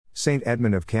Saint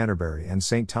Edmund of Canterbury and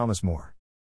Saint Thomas More.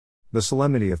 The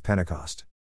Solemnity of Pentecost.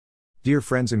 Dear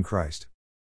friends in Christ,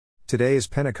 today is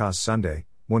Pentecost Sunday,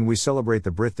 when we celebrate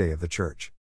the birthday of the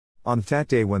Church. On that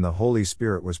day when the Holy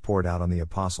Spirit was poured out on the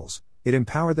apostles, it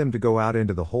empowered them to go out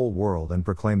into the whole world and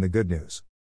proclaim the good news.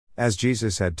 As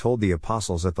Jesus had told the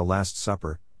apostles at the Last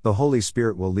Supper, the Holy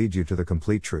Spirit will lead you to the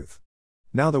complete truth.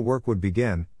 Now the work would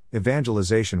begin.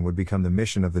 Evangelization would become the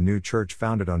mission of the new church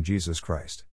founded on Jesus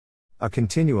Christ. A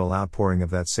continual outpouring of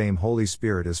that same Holy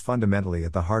Spirit is fundamentally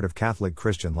at the heart of Catholic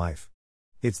Christian life.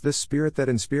 It's this Spirit that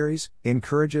inspires,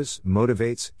 encourages,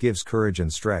 motivates, gives courage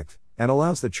and strength, and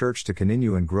allows the Church to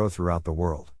continue and grow throughout the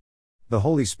world. The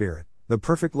Holy Spirit, the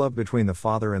perfect love between the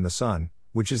Father and the Son,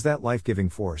 which is that life-giving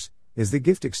force, is the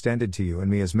gift extended to you and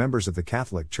me as members of the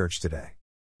Catholic Church today.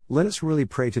 Let us really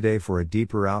pray today for a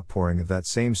deeper outpouring of that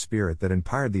same Spirit that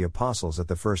inspired the apostles at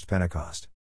the first Pentecost.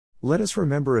 Let us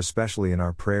remember especially in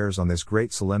our prayers on this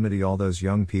great solemnity all those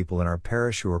young people in our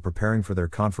parish who are preparing for their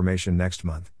confirmation next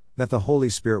month, that the Holy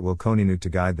Spirit will continue to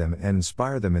guide them and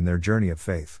inspire them in their journey of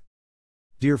faith.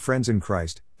 Dear friends in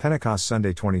Christ, Pentecost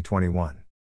Sunday 2021.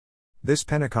 This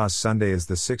Pentecost Sunday is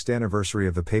the 6th anniversary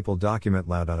of the papal document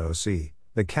Laudato Si.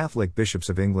 The Catholic bishops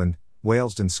of England,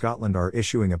 Wales and Scotland are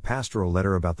issuing a pastoral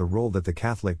letter about the role that the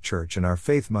Catholic Church and our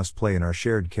faith must play in our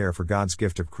shared care for God's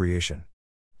gift of creation.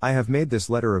 I have made this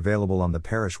letter available on the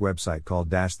parish website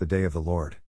called The Day of the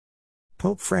Lord.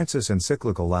 Pope Francis'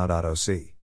 encyclical Laudato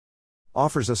Si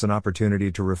offers us an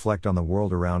opportunity to reflect on the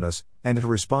world around us, and to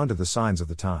respond to the signs of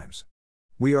the times.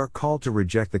 We are called to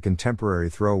reject the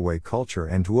contemporary throwaway culture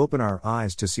and to open our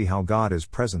eyes to see how God is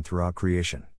present throughout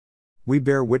creation. We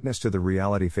bear witness to the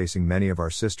reality facing many of our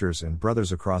sisters and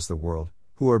brothers across the world,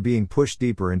 who are being pushed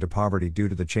deeper into poverty due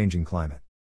to the changing climate.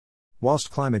 Whilst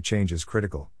climate change is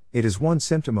critical, it is one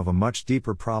symptom of a much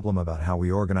deeper problem about how we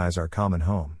organize our common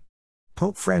home.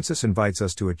 Pope Francis invites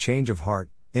us to a change of heart,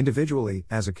 individually,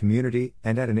 as a community,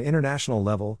 and at an international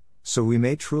level, so we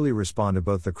may truly respond to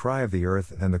both the cry of the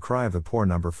earth and the cry of the poor.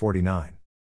 Number 49.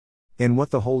 In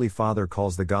what the Holy Father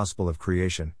calls the gospel of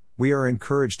creation, we are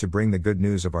encouraged to bring the good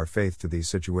news of our faith to these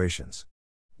situations.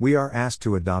 We are asked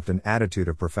to adopt an attitude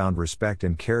of profound respect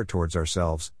and care towards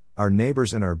ourselves, our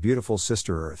neighbors and our beautiful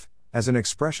sister earth, as an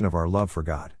expression of our love for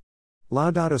God.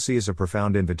 Laudato Si is a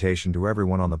profound invitation to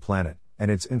everyone on the planet,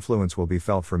 and its influence will be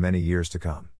felt for many years to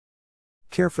come.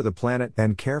 Care for the planet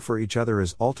and care for each other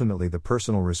is ultimately the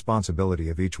personal responsibility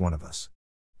of each one of us.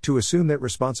 To assume that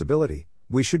responsibility,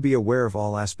 we should be aware of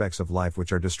all aspects of life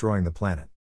which are destroying the planet.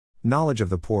 Knowledge of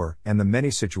the poor, and the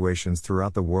many situations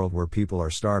throughout the world where people are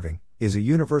starving, is a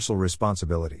universal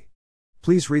responsibility.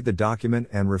 Please read the document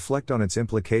and reflect on its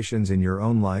implications in your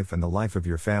own life and the life of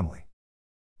your family.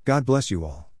 God bless you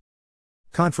all.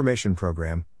 Confirmation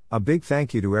Program. A big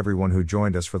thank you to everyone who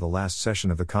joined us for the last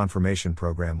session of the Confirmation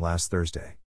Program last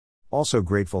Thursday. Also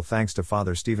grateful thanks to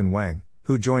Father Stephen Wang,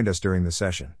 who joined us during the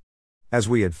session. As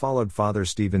we had followed Father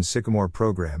Stephen's Sycamore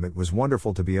program, it was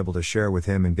wonderful to be able to share with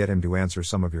him and get him to answer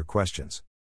some of your questions.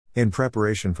 In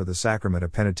preparation for the sacrament, a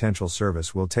penitential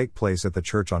service will take place at the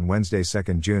church on Wednesday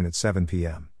 2nd June at 7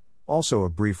 p.m. Also a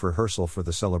brief rehearsal for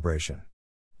the celebration.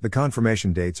 The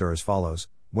confirmation dates are as follows: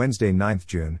 Wednesday 9th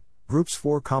June, Groups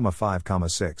 4, 5,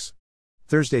 6.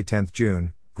 Thursday 10th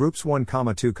June, Groups 1,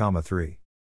 2, 3.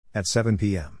 At 7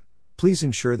 p.m. Please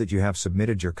ensure that you have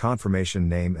submitted your confirmation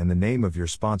name and the name of your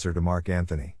sponsor to Mark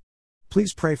Anthony.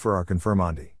 Please pray for our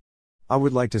confirmandi. I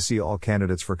would like to see all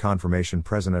candidates for confirmation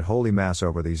present at Holy Mass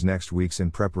over these next weeks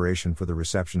in preparation for the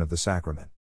reception of the sacrament.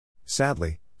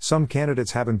 Sadly, some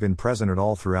candidates haven't been present at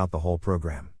all throughout the whole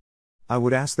program. I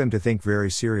would ask them to think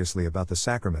very seriously about the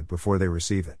sacrament before they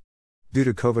receive it. Due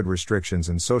to COVID restrictions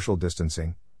and social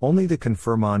distancing, only the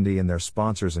confirmandi and their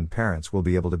sponsors and parents will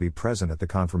be able to be present at the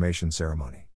confirmation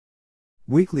ceremony.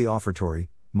 Weekly offertory.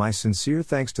 My sincere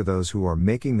thanks to those who are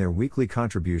making their weekly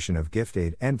contribution of gift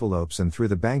aid envelopes and through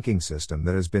the banking system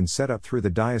that has been set up through the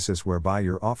diocese, whereby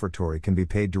your offertory can be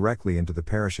paid directly into the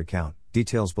parish account,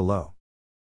 details below.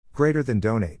 Greater than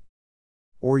donate.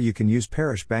 Or you can use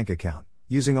parish bank account,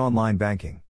 using online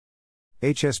banking.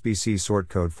 HSBC sort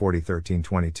code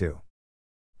 401322.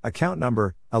 Account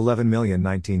number,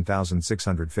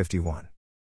 11,019,651.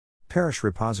 Parish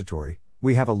repository.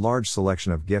 We have a large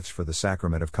selection of gifts for the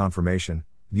sacrament of confirmation,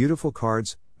 beautiful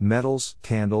cards, medals,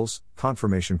 candles,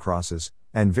 confirmation crosses,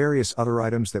 and various other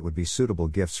items that would be suitable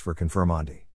gifts for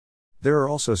confirmandi. There are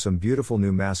also some beautiful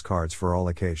new Mass cards for all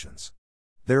occasions.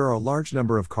 There are a large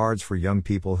number of cards for young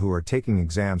people who are taking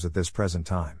exams at this present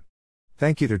time.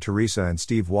 Thank you to Teresa and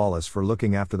Steve Wallace for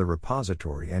looking after the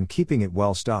repository and keeping it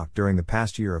well stocked during the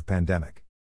past year of pandemic.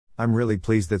 I'm really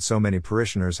pleased that so many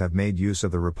parishioners have made use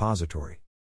of the repository.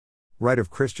 Rite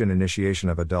of Christian initiation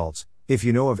of adults. If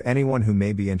you know of anyone who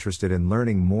may be interested in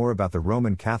learning more about the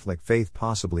Roman Catholic faith,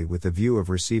 possibly with the view of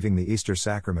receiving the Easter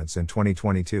sacraments in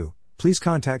 2022, please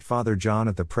contact Father John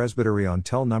at the Presbytery on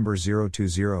tel number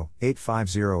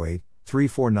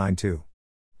 020-8508-3492.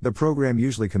 The program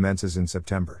usually commences in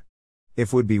September.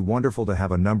 It would be wonderful to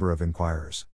have a number of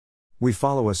inquirers. We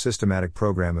follow a systematic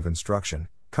program of instruction,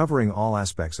 covering all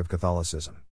aspects of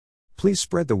Catholicism. Please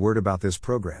spread the word about this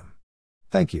program.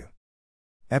 Thank you.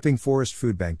 Epping Forest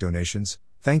Food Bank donations.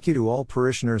 Thank you to all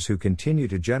parishioners who continue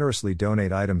to generously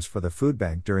donate items for the food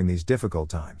bank during these difficult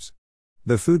times.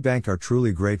 The food bank are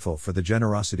truly grateful for the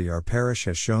generosity our parish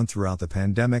has shown throughout the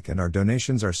pandemic, and our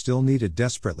donations are still needed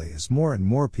desperately as more and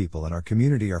more people in our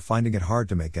community are finding it hard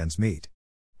to make ends meet.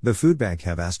 The food bank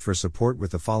have asked for support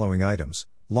with the following items: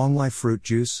 long life fruit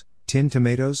juice, tinned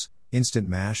tomatoes, instant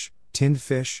mash, tinned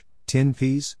fish, tinned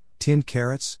peas, tinned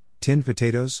carrots, tinned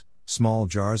potatoes, small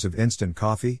jars of instant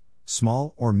coffee,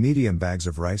 small or medium bags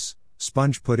of rice,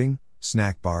 sponge pudding,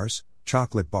 snack bars,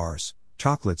 chocolate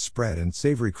spread and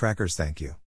savory crackers. Thank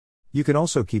you. You can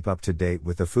also keep up to date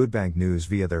with the food bank news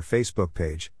via their Facebook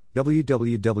page,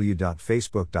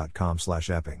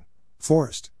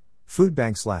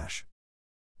 www.facebook.com/eppingforest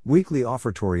Weekly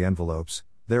offertory envelopes.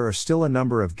 There are still a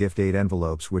number of gift aid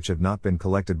envelopes which have not been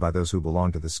collected by those who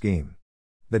belong to the scheme.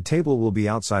 The table will be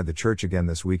outside the church again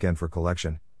this weekend for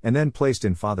collection, and then placed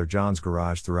in Father John's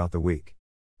garage throughout the week.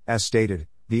 As stated,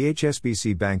 the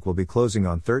HSBC Bank will be closing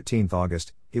on 13th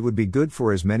August. It would be good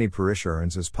for as many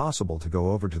parishioners as possible to go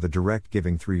over to the direct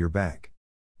giving through your bank.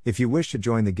 If you wish to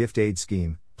join the gift aid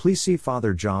scheme, please see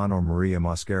Father John or Maria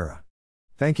Mosquera.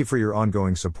 Thank you for your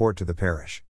ongoing support to the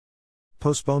parish.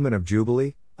 Postponement of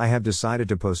Jubilee. I have decided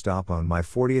to postpone my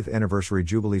 40th anniversary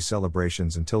Jubilee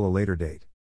celebrations until a later date.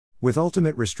 With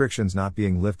ultimate restrictions not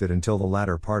being lifted until the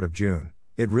latter part of June,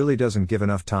 it really doesn't give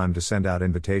enough time to send out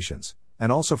invitations,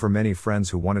 and also for many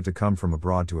friends who wanted to come from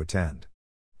abroad to attend.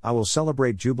 I will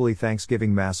celebrate Jubilee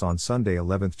Thanksgiving Mass on Sunday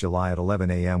 11th July at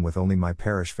 11 a.m. with only my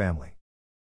parish family.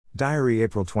 Diary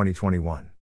April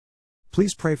 2021.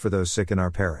 Please pray for those sick in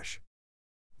our parish.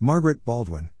 Margaret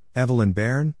Baldwin, Evelyn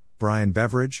Bairn, Brian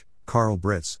Beveridge, Carl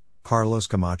Britz, Carlos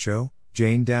Camacho,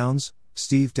 Jane Downs,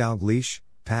 Steve Dalgleish,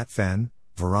 Pat Fenn,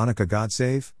 Veronica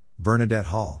Godsave, Bernadette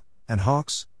Hall, and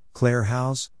Hawks, Claire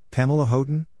Howes, Pamela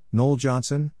Houghton, Noel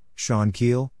Johnson, Sean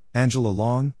Keel, Angela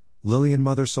Long, Lillian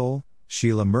Mothersole,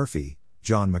 Sheila Murphy,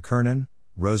 John McKernan,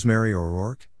 Rosemary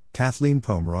O'Rourke, Kathleen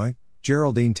Pomeroy,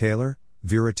 Geraldine Taylor,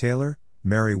 Vera Taylor,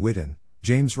 Mary Whitten,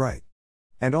 James Wright,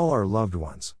 and all our loved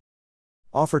ones.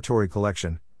 Offertory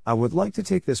collection. I would like to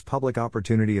take this public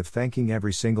opportunity of thanking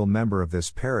every single member of this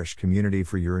parish community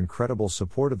for your incredible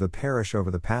support of the parish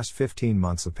over the past 15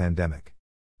 months of pandemic.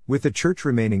 With the church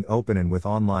remaining open and with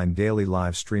online daily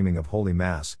live streaming of Holy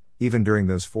Mass, even during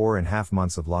those 4.5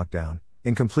 months of lockdown,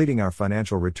 in completing our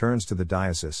financial returns to the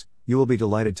diocese, you will be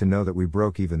delighted to know that we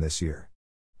broke even this year.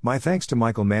 My thanks to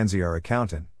Michael Manzi, our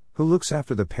accountant, who looks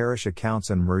after the parish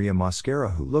accounts, and Maria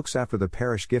Mosquera, who looks after the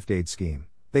parish gift aid scheme.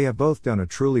 They have both done a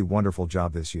truly wonderful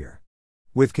job this year.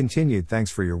 With continued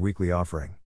thanks for your weekly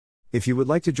offering. If you would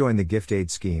like to join the gift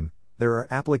aid scheme, there are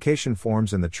application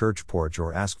forms in the church porch,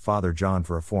 or ask Father John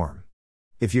for a form.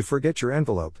 If you forget your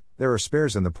envelope, there are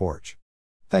spares in the porch.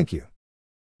 Thank you.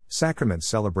 Sacraments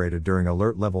celebrated during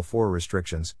Alert Level 4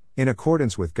 restrictions. In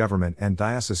accordance with government and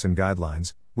diocesan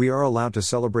guidelines, we are allowed to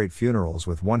celebrate funerals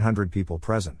with 100 people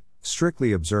present,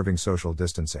 strictly observing social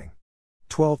distancing.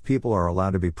 12 people are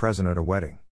allowed to be present at a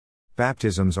wedding.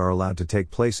 Baptisms are allowed to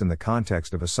take place in the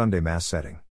context of a Sunday Mass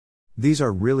setting. These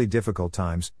are really difficult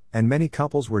times, and many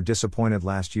couples were disappointed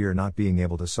last year not being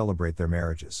able to celebrate their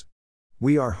marriages.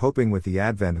 We are hoping with the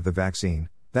advent of the vaccine,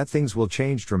 that things will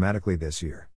change dramatically this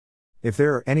year. If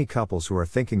there are any couples who are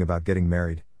thinking about getting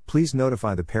married, please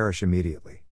notify the parish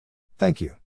immediately. Thank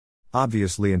you.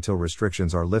 Obviously, until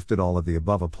restrictions are lifted, all of the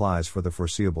above applies for the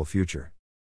foreseeable future.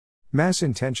 Mass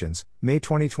Intentions, May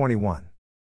 2021.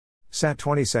 Sat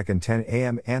 22nd 10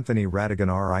 a.m. Anthony Radigan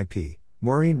RIP,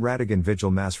 Maureen Radigan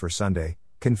Vigil Mass for Sunday,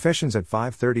 Confessions at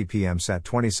 5:30 p.m. Sat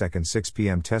 22nd 6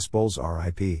 p.m. Tess Bowles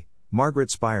RIP, Margaret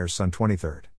Spires Son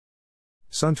 23rd.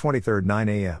 Son 23rd 9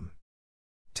 a.m.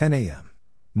 10 a.m.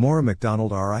 Maura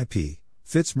MacDonald RIP,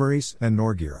 Fitzmaurice and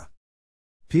Norgira.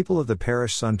 People of the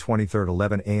Parish Son 23rd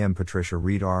 11 a.m. Patricia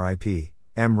Reed RIP,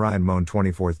 M. Ryan Moan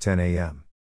 24th 10 a.m.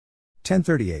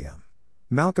 10:30 a.m.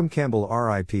 Malcolm Campbell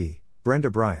RIP,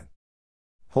 Brenda Bryant.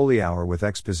 Holy Hour with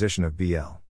Exposition of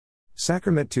BL.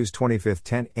 Sacrament Tues 25th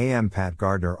 10 a.m. Pat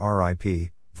Gardner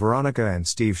RIP, Veronica and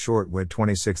Steve Shortwood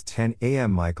 26th 10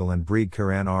 a.m. Michael and Breed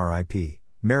Karan RIP,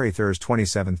 Mary Thurs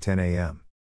 27th 10 a.m.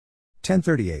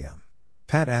 10:30 a.m.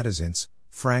 Pat Addisons,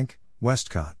 Frank,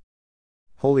 Westcott.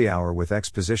 Holy Hour with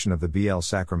Exposition of the BL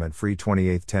Sacrament Free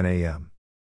 28th 10 a.m.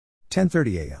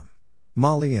 10:30 a.m.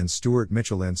 Molly and Stuart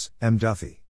Mitchell Ince, M.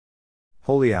 Duffy.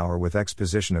 Holy Hour with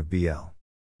Exposition of BL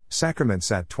Sacrament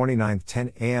Sat 29th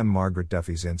 10 a.m. Margaret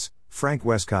Duffy's Ince, Frank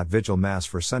Westcott Vigil Mass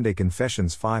for Sunday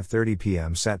Confessions 5:30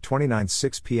 p.m. Sat 29th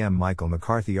 6 p.m. Michael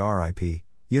McCarthy R.I.P.,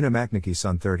 Una Macnicki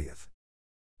Sun 30th.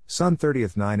 Sun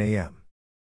 30th 9 a.m.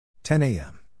 10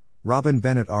 a.m. Robin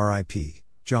Bennett R.I.P.,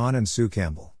 John and Sue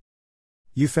Campbell.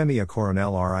 Euphemia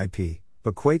Coronel R.I.P.,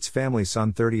 Bequates Family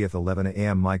Sun 30th 11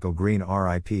 a.m. Michael Green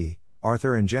R.I.P.,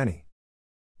 Arthur and Jenny.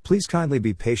 Please kindly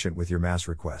be patient with your Mass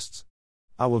requests.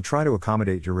 I will try to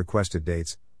accommodate your requested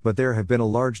dates, but there have been a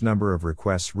large number of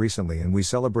requests recently and we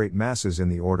celebrate Masses in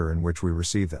the order in which we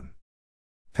receive them.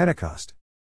 Pentecost.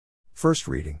 First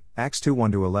reading, Acts 2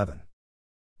 1-11.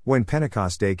 When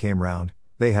Pentecost Day came round,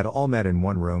 they had all met in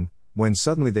one room, when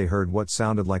suddenly they heard what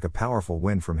sounded like a powerful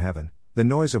wind from heaven, the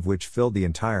noise of which filled the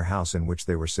entire house in which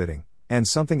they were sitting, and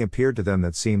something appeared to them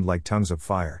that seemed like tongues of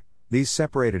fire. These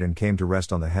separated and came to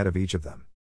rest on the head of each of them.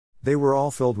 They were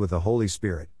all filled with the Holy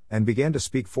Spirit, and began to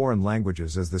speak foreign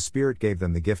languages as the Spirit gave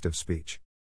them the gift of speech.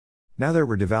 Now there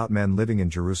were devout men living in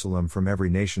Jerusalem from every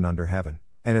nation under heaven,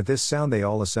 and at this sound they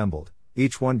all assembled,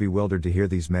 each one bewildered to hear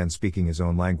these men speaking his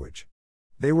own language.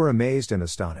 They were amazed and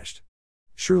astonished.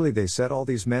 Surely, they said, all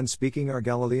these men speaking are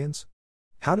Galileans?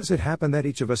 How does it happen that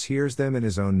each of us hears them in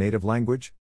his own native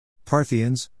language?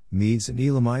 Parthians, Medes and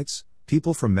Elamites,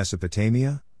 people from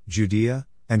Mesopotamia, Judea,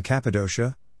 and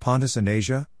Cappadocia, Pontus and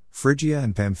Asia, Phrygia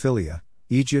and Pamphylia,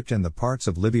 Egypt and the parts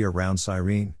of Libya round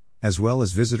Cyrene, as well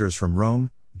as visitors from Rome,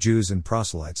 Jews and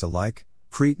proselytes alike,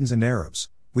 Cretans and Arabs,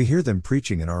 we hear them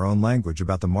preaching in our own language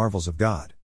about the marvels of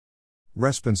God.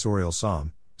 Responsorial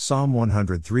Psalm, Psalm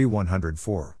 103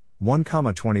 104,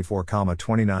 1,24,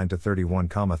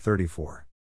 29-31, 34.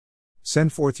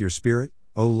 Send forth your Spirit,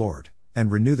 O Lord,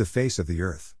 and renew the face of the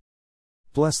earth.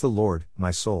 Bless the Lord,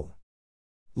 my soul.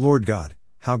 Lord God,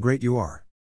 how great you are!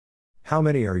 How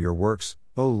many are your works,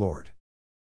 O Lord!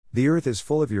 The earth is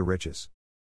full of your riches.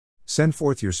 Send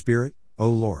forth your Spirit, O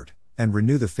Lord, and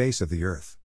renew the face of the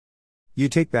earth. You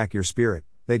take back your Spirit,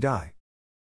 they die,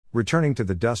 returning to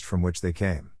the dust from which they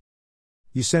came.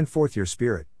 You send forth your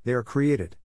Spirit, they are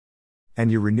created, and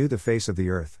you renew the face of the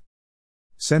earth.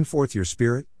 Send forth your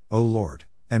Spirit, O Lord,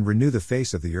 and renew the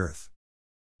face of the earth.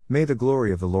 May the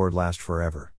glory of the Lord last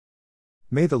forever.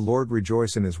 May the Lord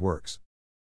rejoice in his works.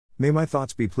 May my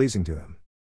thoughts be pleasing to him.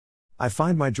 I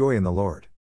find my joy in the Lord.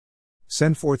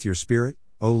 Send forth your Spirit,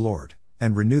 O Lord,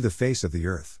 and renew the face of the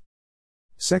earth.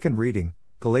 Second reading,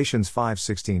 Galatians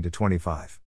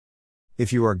 5:16-25.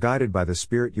 If you are guided by the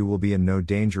Spirit, you will be in no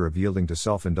danger of yielding to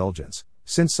self-indulgence,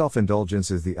 since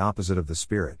self-indulgence is the opposite of the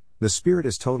Spirit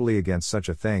is totally against such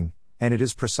a thing, and it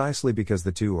is precisely because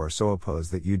the two are so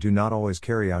opposed that you do not always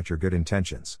carry out your good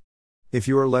intentions. If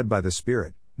you are led by the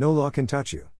Spirit, no law can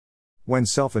touch you. When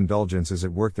self-indulgence is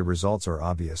at work, the results are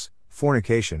obvious: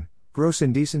 fornication, gross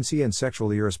indecency and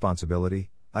sexual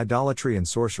irresponsibility, idolatry and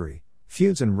sorcery,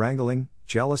 feuds and wrangling,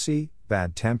 jealousy,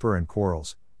 bad temper and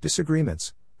quarrels,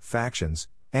 disagreements, factions,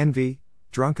 envy,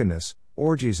 drunkenness,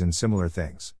 orgies and similar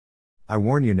things. I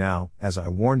warn you now, as I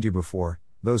warned you before,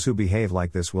 those who behave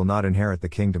like this will not inherit the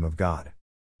kingdom of God.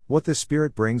 What the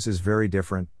Spirit brings is very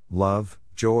different: love,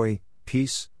 joy,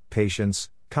 peace, patience,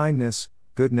 kindness,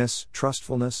 goodness,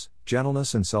 trustfulness,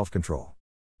 gentleness and self-control.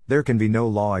 There can be no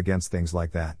law against things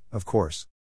like that, of course.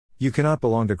 You cannot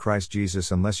belong to Christ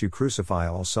Jesus unless you crucify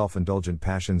all self-indulgent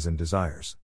passions and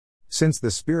desires. Since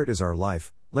the Spirit is our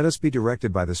life, let us be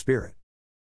directed by the Spirit.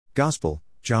 Gospel,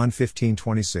 John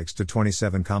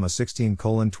 15:26-27,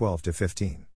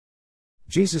 16:12-15.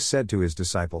 Jesus said to his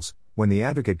disciples, When the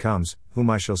Advocate comes,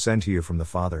 whom I shall send to you from the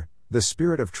Father, the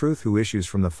Spirit of truth who issues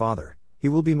from the Father, he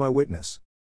will be my witness.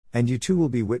 And you too will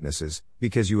be witnesses,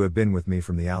 because you have been with me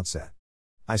from the outset.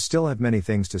 I still have many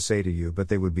things to say to you, but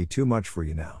they would be too much for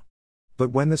you now. But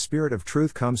when the Spirit of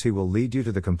truth comes, he will lead you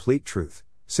to the complete truth,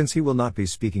 since he will not be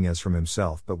speaking as from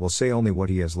himself but will say only what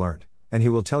he has learned, and he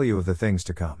will tell you of the things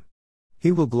to come.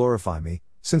 He will glorify me,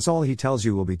 since all he tells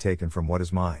you will be taken from what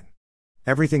is mine.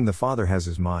 Everything the Father has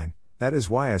is mine, that is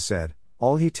why I said,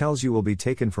 all he tells you will be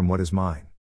taken from what is mine.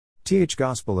 Th.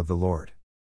 Gospel of the Lord.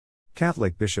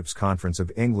 Catholic Bishops' Conference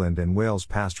of England and Wales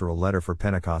Pastoral Letter for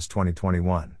Pentecost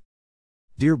 2021.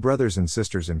 Dear brothers and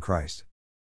sisters in Christ,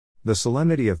 the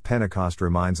solemnity of Pentecost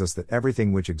reminds us that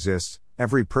everything which exists,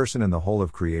 every person and the whole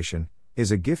of creation,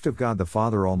 is a gift of God the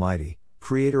Father Almighty,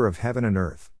 creator of heaven and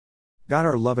earth. God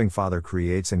our loving Father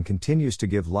creates and continues to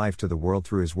give life to the world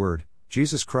through his Word,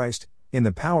 Jesus Christ, in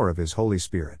the power of his Holy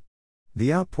Spirit.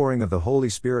 The outpouring of the Holy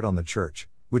Spirit on the Church,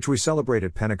 which we celebrate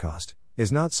at Pentecost, is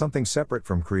not something separate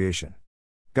from creation.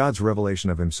 God's revelation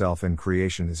of Himself in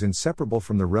creation is inseparable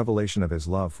from the revelation of His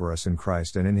love for us in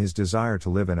Christ and in His desire to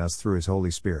live in us through His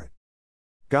Holy Spirit.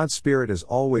 God's Spirit is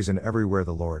always and everywhere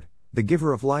the Lord, the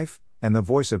giver of life, and the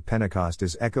voice of Pentecost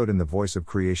is echoed in the voice of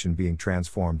creation being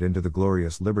transformed into the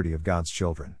glorious liberty of God's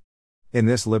children. In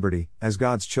this liberty, as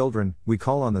God's children, we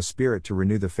call on the Spirit to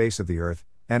renew the face of the earth,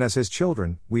 and as His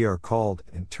children, we are called,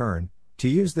 in turn, to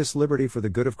use this liberty for the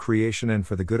good of creation and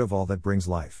for the good of all that brings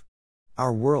life.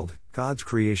 Our world, God's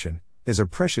creation, is a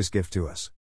precious gift to us.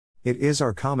 It is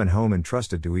our common home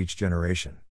entrusted to each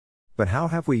generation. But how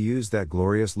have we used that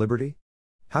glorious liberty?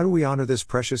 How do we honor this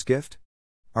precious gift?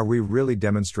 Are we really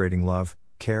demonstrating love,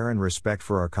 care, and respect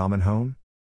for our common home?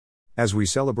 As we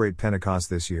celebrate Pentecost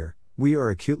this year, we are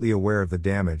acutely aware of the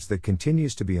damage that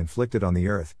continues to be inflicted on the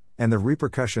earth, and the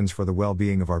repercussions for the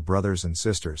well-being of our brothers and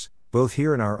sisters, both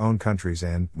here in our own countries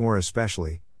and, more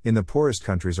especially, in the poorest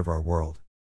countries of our world.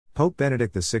 Pope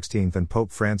Benedict XVI and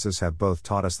Pope Francis have both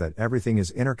taught us that everything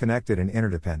is interconnected and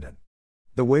interdependent.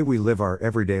 The way we live our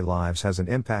everyday lives has an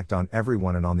impact on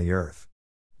everyone and on the earth.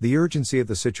 The urgency of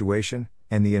the situation,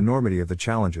 and the enormity of the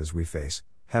challenges we face,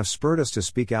 have spurred us to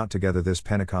speak out together this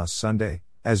Pentecost Sunday,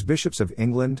 as bishops of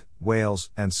England, Wales,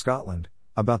 and Scotland,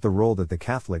 about the role that the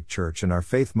Catholic Church and our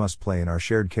faith must play in our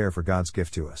shared care for God's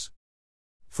gift to us.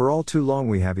 For all too long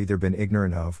we have either been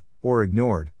ignorant of, or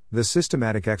ignored, the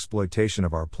systematic exploitation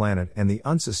of our planet and the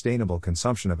unsustainable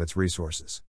consumption of its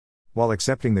resources. While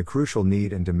accepting the crucial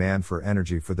need and demand for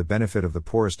energy for the benefit of the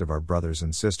poorest of our brothers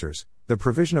and sisters, the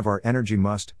provision of our energy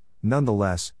must,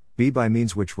 nonetheless, be by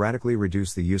means which radically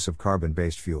reduce the use of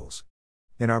carbon-based fuels.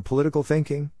 In our political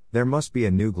thinking, there must be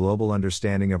a new global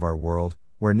understanding of our world,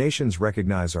 where nations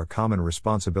recognize our common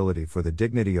responsibility for the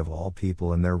dignity of all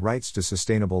people and their rights to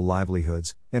sustainable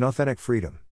livelihoods and authentic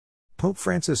freedom. Pope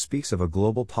Francis speaks of a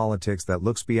global politics that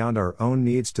looks beyond our own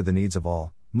needs to the needs of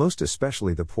all, most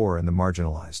especially the poor and the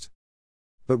marginalized.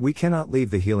 But we cannot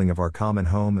leave the healing of our common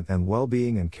home and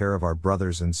well-being and care of our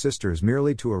brothers and sisters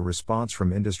merely to a response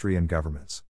from industry and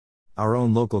governments. Our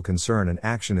own local concern and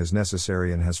action is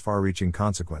necessary and has far-reaching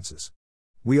consequences.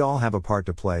 We all have a part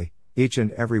to play, each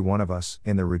and every one of us,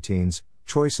 in the routines,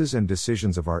 choices and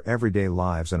decisions of our everyday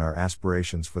lives and our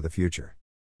aspirations for the future.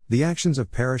 The actions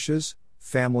of parishes,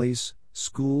 families,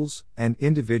 schools, and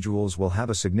individuals will have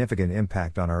a significant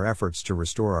impact on our efforts to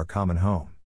restore our common home.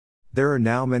 There are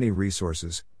now many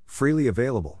resources, freely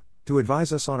available, to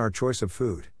advise us on our choice of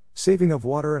food, saving of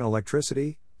water and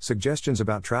electricity, suggestions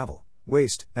about travel,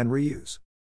 waste, and reuse.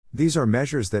 These are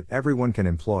measures that everyone can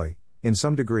employ, in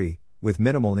some degree, with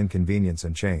minimal inconvenience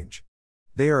and change.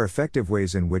 They are effective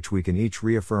ways in which we can each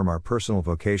reaffirm our personal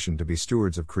vocation to be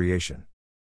stewards of creation.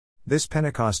 This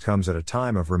Pentecost comes at a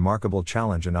time of remarkable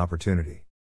challenge and opportunity.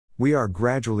 We are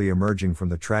gradually emerging from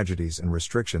the tragedies and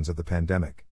restrictions of the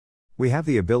pandemic. We have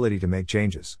the ability to make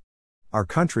changes. Our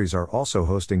countries are also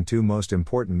hosting two most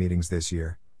important meetings this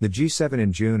year, the G7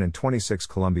 in June and 26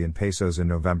 Colombian pesos in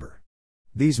November.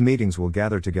 These meetings will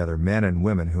gather together men and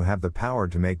women who have the power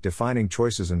to make defining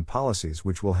choices and policies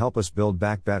which will help us build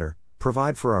back better,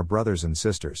 provide for our brothers and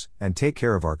sisters, and take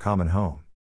care of our common home.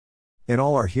 In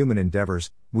all our human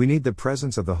endeavors, we need the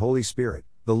presence of the Holy Spirit,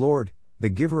 the Lord, the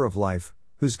giver of life,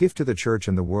 whose gift to the Church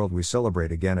and the world we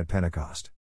celebrate again at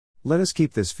Pentecost. Let us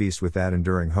keep this feast with that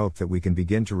enduring hope that we can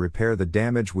begin to repair the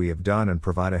damage we have done and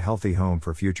provide a healthy home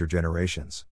for future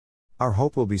generations. Our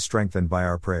hope will be strengthened by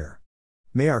our prayer.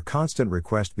 May our constant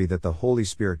request be that the Holy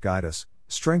Spirit guide us,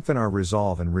 strengthen our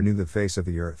resolve and renew the face of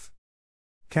the earth.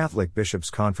 Catholic Bishops'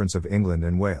 Conference of England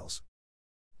and Wales.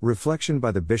 Reflection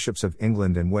by the Bishops of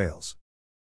England and Wales.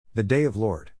 The Day of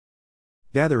Lord.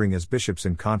 Gathering as bishops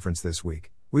in conference this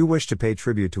week, we wish to pay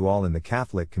tribute to all in the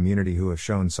Catholic community who have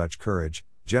shown such courage,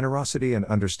 generosity and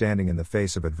understanding in the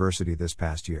face of adversity this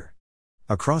past year.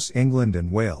 Across England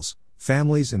and Wales,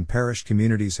 families and parish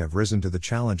communities have risen to the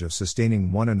challenge of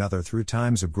sustaining one another through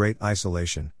times of great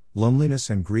isolation, loneliness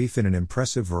and grief in an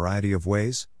impressive variety of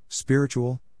ways,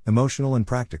 spiritual, emotional and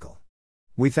practical.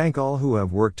 We thank all who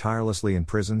have worked tirelessly in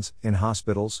prisons, in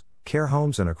hospitals, care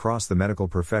homes and across the medical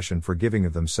profession for giving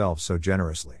of themselves so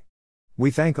generously. We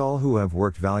thank all who have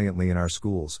worked valiantly in our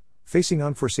schools, facing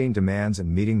unforeseen demands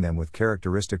and meeting them with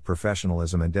characteristic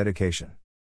professionalism and dedication.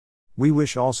 We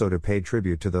wish also to pay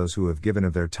tribute to those who have given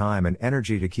of their time and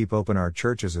energy to keep open our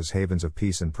churches as havens of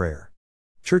peace and prayer.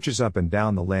 Churches up and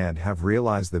down the land have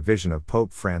realized the vision of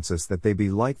Pope Francis that they be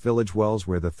like village wells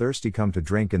where the thirsty come to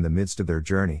drink in the midst of their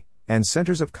journey, and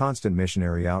centers of constant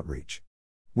missionary outreach.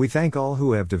 We thank all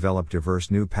who have developed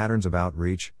diverse new patterns of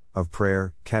outreach, of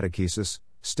prayer, catechesis,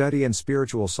 study and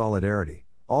spiritual solidarity,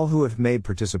 all who have made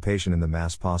participation in the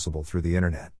Mass possible through the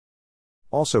Internet.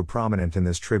 Also prominent in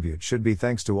this tribute should be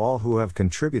thanks to all who have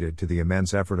contributed to the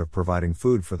immense effort of providing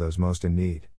food for those most in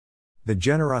need. The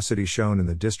generosity shown in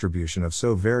the distribution of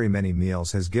so very many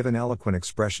meals has given eloquent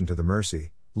expression to the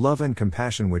mercy, love and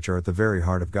compassion which are at the very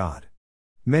heart of God.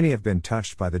 Many have been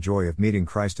touched by the joy of meeting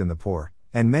Christ in the poor,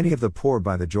 and many of the poor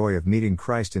by the joy of meeting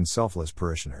Christ in selfless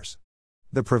parishioners.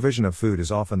 The provision of food is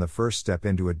often the first step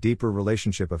into a deeper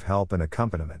relationship of help and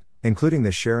accompaniment, including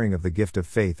the sharing of the gift of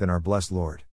faith in our blessed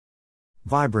Lord.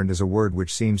 Vibrant is a word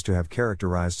which seems to have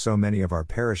characterized so many of our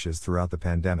parishes throughout the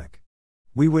pandemic.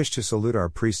 We wish to salute our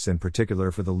priests in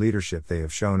particular for the leadership they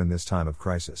have shown in this time of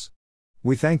crisis.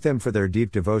 We thank them for their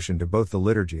deep devotion to both the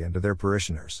liturgy and to their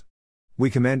parishioners. We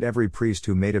commend every priest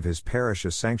who made of his parish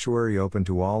a sanctuary open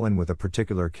to all and with a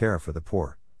particular care for the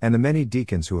poor, and the many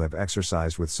deacons who have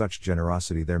exercised with such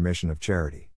generosity their mission of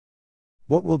charity.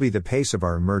 What will be the pace of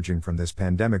our emerging from this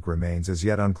pandemic remains as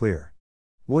yet unclear.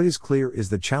 What is clear is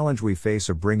the challenge we face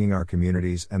of bringing our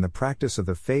communities and the practice of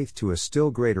the faith to a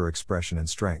still greater expression and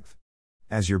strength.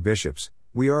 As your bishops,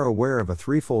 we are aware of a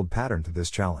threefold pattern to this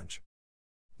challenge.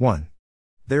 1.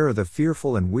 There are the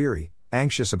fearful and weary,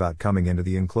 anxious about coming into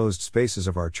the enclosed spaces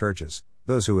of our churches,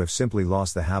 those who have simply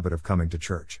lost the habit of coming to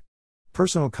church.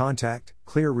 Personal contact,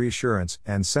 clear reassurance,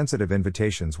 and sensitive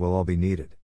invitations will all be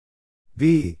needed.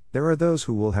 B. There are those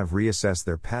who will have reassessed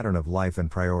their pattern of life and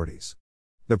priorities.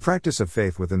 The practice of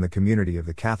faith within the community of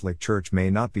the Catholic Church may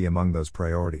not be among those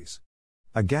priorities.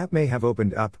 A gap may have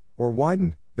opened up, or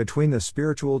widened, between the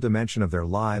spiritual dimension of their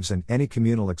lives and any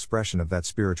communal expression of that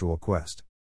spiritual quest.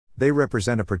 They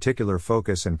represent a particular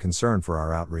focus and concern for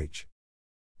our outreach.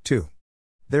 2.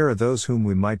 There are those whom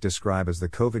we might describe as the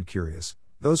COVID curious,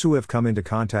 those who have come into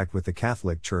contact with the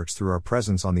Catholic Church through our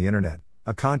presence on the Internet,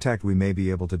 a contact we may be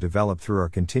able to develop through our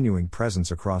continuing presence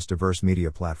across diverse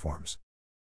media platforms.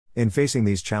 In facing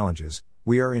these challenges,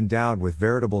 we are endowed with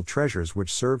veritable treasures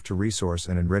which serve to resource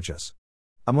and enrich us.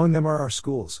 Among them are our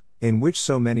schools, in which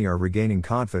so many are regaining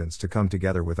confidence to come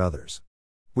together with others.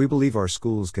 We believe our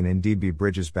schools can indeed be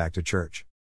bridges back to church.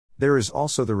 There is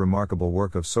also the remarkable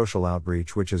work of social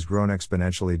outreach which has grown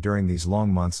exponentially during these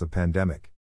long months of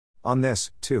pandemic. On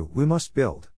this, too, we must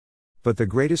build. But the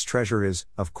greatest treasure is,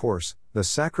 of course, the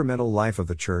sacramental life of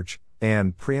the Church,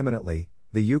 and, preeminently,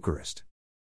 the Eucharist.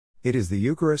 It is the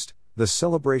Eucharist, the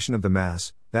celebration of the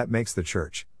Mass, that makes the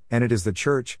Church, and it is the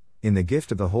Church, in the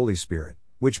gift of the Holy Spirit,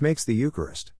 which makes the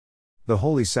Eucharist. The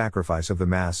holy sacrifice of the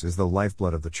Mass is the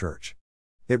lifeblood of the Church.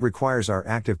 It requires our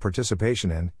active participation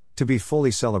in, to be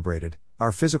fully celebrated,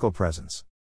 our physical presence.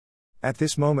 At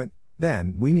this moment,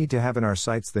 then, we need to have in our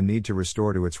sights the need to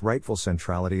restore to its rightful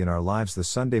centrality in our lives the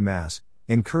Sunday Mass,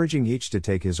 encouraging each to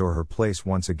take his or her place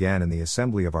once again in the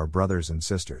assembly of our brothers and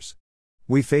sisters.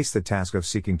 We face the task of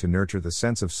seeking to nurture the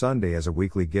sense of Sunday as a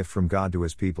weekly gift from God to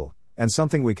his people, and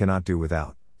something we cannot do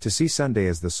without, to see Sunday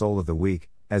as the soul of the week,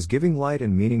 as giving light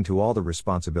and meaning to all the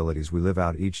responsibilities we live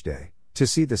out each day, to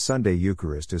see the Sunday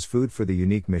Eucharist as food for the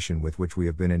unique mission with which we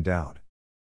have been endowed.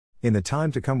 In the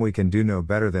time to come we can do no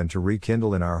better than to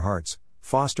rekindle in our hearts,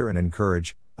 foster and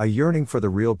encourage, a yearning for the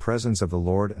real presence of the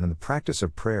Lord and the practice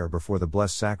of prayer before the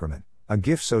blessed sacrament, a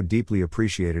gift so deeply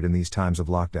appreciated in these times of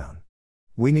lockdown.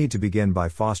 We need to begin by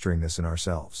fostering this in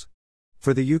ourselves.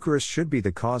 For the Eucharist should be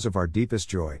the cause of our deepest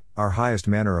joy, our highest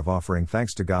manner of offering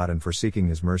thanks to God and for seeking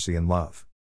His mercy and love.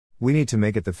 We need to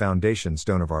make it the foundation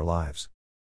stone of our lives.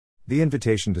 The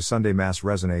invitation to Sunday Mass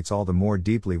resonates all the more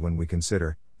deeply when we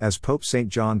consider, as Pope St.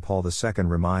 John Paul II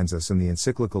reminds us in the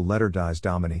encyclical Letter Dies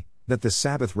Domini, that the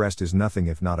Sabbath rest is nothing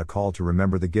if not a call to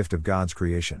remember the gift of God's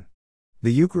creation.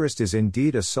 The Eucharist is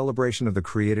indeed a celebration of the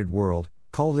created world,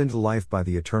 called into life by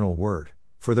the eternal Word,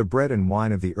 for the bread and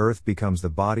wine of the earth becomes the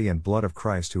body and blood of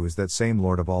Christ, who is that same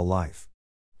Lord of all life.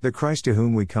 The Christ to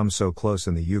whom we come so close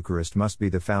in the Eucharist must be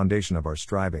the foundation of our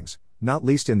strivings, not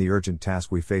least in the urgent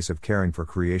task we face of caring for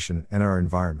creation and our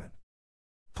environment.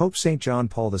 Pope St. John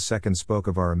Paul II spoke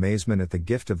of our amazement at the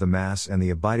gift of the Mass and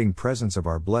the abiding presence of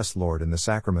our blessed Lord in the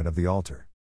sacrament of the altar.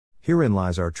 Herein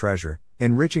lies our treasure,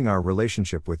 enriching our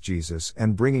relationship with Jesus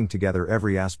and bringing together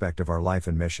every aspect of our life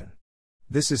and mission.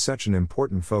 This is such an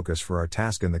important focus for our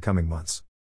task in the coming months.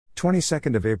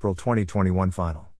 22nd of April 2021 Final.